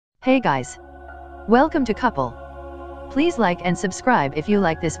Hey guys! Welcome to Couple. Please like and subscribe if you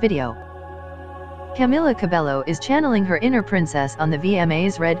like this video. Camila Cabello is channeling her inner princess on the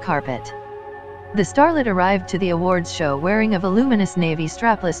VMAs red carpet. The starlet arrived to the awards show wearing a voluminous navy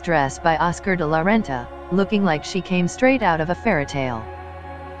strapless dress by Oscar de la Renta, looking like she came straight out of a fairy tale.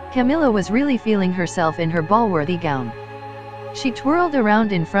 Camila was really feeling herself in her ball-worthy gown. She twirled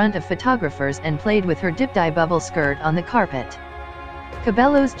around in front of photographers and played with her dip-dye bubble skirt on the carpet.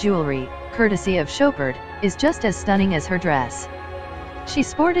 Cabello's jewelry, courtesy of Chopard, is just as stunning as her dress. She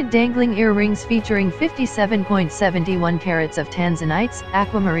sported dangling earrings featuring 57.71 carats of tanzanites,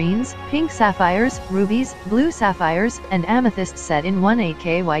 aquamarines, pink sapphires, rubies, blue sapphires, and amethysts set in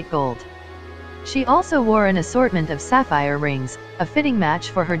 18K white gold. She also wore an assortment of sapphire rings, a fitting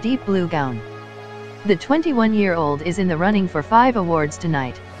match for her deep blue gown. The 21-year-old is in the running for 5 awards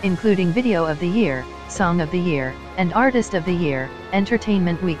tonight, including Video of the Year, Song of the Year, and Artist of the Year,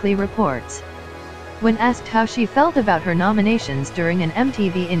 Entertainment Weekly reports. When asked how she felt about her nominations during an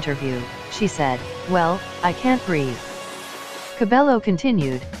MTV interview, she said, "Well, I can't breathe." Cabello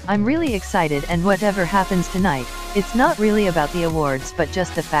continued, "I'm really excited, and whatever happens tonight, it's not really about the awards but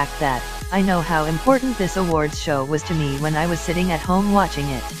just the fact that I know how important this awards show was to me when I was sitting at home watching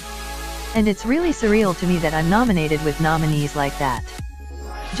it. And it's really surreal to me that I'm nominated with nominees like that.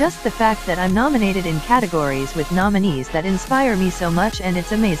 Just the fact that I'm nominated in categories with nominees that inspire me so much, and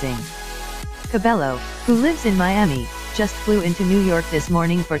it's amazing." Cabello, who lives in Miami, just flew into New York this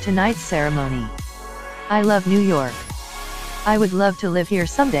morning for tonight's ceremony. "I love New York. I would love to live here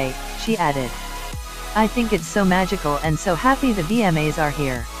someday," she added. "I think it's so magical and so happy the VMAs are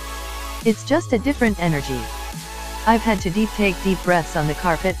here. It's just a different energy. I've had to take deep breaths on the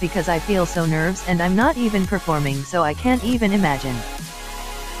carpet because I feel so nervous, and I'm not even performing, so I can't even imagine."